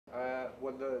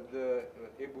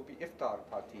it will be iftar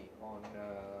party on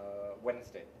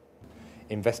Wednesday.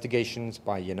 Investigations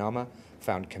by UNAMA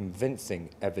found convincing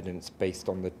evidence based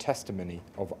on the testimony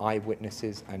of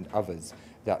eyewitnesses and others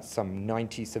that some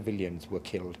 90 civilians were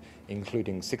killed,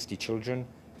 including 60 children,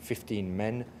 15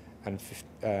 men and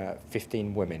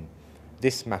 15 women.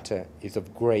 This matter is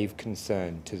of grave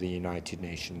concern to the United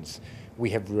Nations. We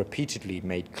have repeatedly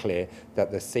made clear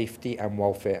that the safety and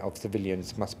welfare of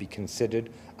civilians must be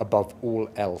considered above all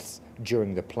else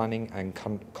during the planning and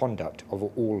conduct of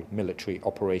all military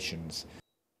operations.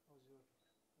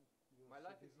 My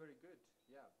life is very good,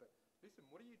 yeah, but listen,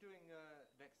 what are you doing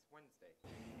next Wednesday?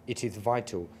 It is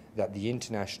vital that the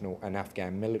international and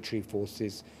Afghan military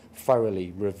forces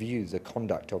thoroughly review the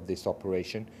conduct of this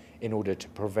operation in order to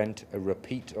prevent a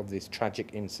repeat of this tragic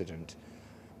incident.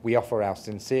 We offer our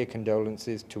sincere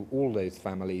condolences to all those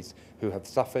families who have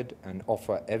suffered and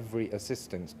offer every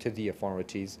assistance to the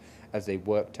authorities as they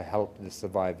work to help the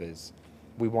survivors.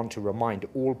 We want to remind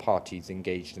all parties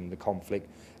engaged in the conflict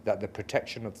that the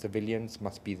protection of civilians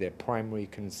must be their primary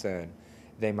concern.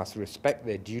 They must respect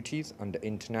their duties under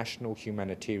international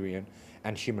humanitarian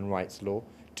and human rights law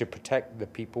to protect the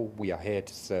people we are here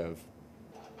to serve.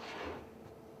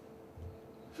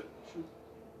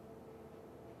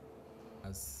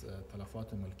 از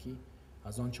تلفات ملکی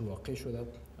از آنچه واقع شده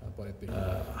باید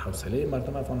حوصله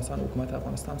مردم افغانستان و حکومت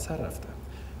افغانستان سر رفته.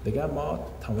 دیگر ما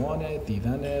توان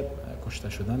دیدن کشته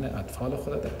شدن اطفال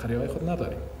خود در قریه‌های خود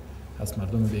نداریم. از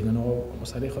مردم بیگانه و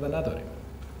مسلح خود نداریم.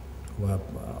 و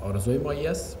آرزوی ما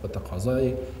است و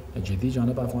تقاضای جدی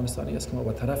جانب افغانستانی است که ما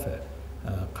با طرف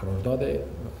قرارداد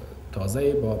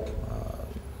تازه با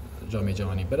جامعه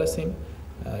جهانی برسیم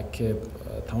که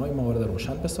تمام موارد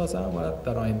روشن بسازه و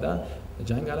در آینده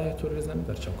جنگ علیه تروریسم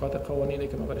در چوکات قوانینی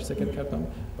که ما برش ذکر کردم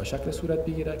به شکل صورت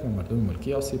بگیره که مردم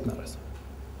ملکی آسیب نرسه.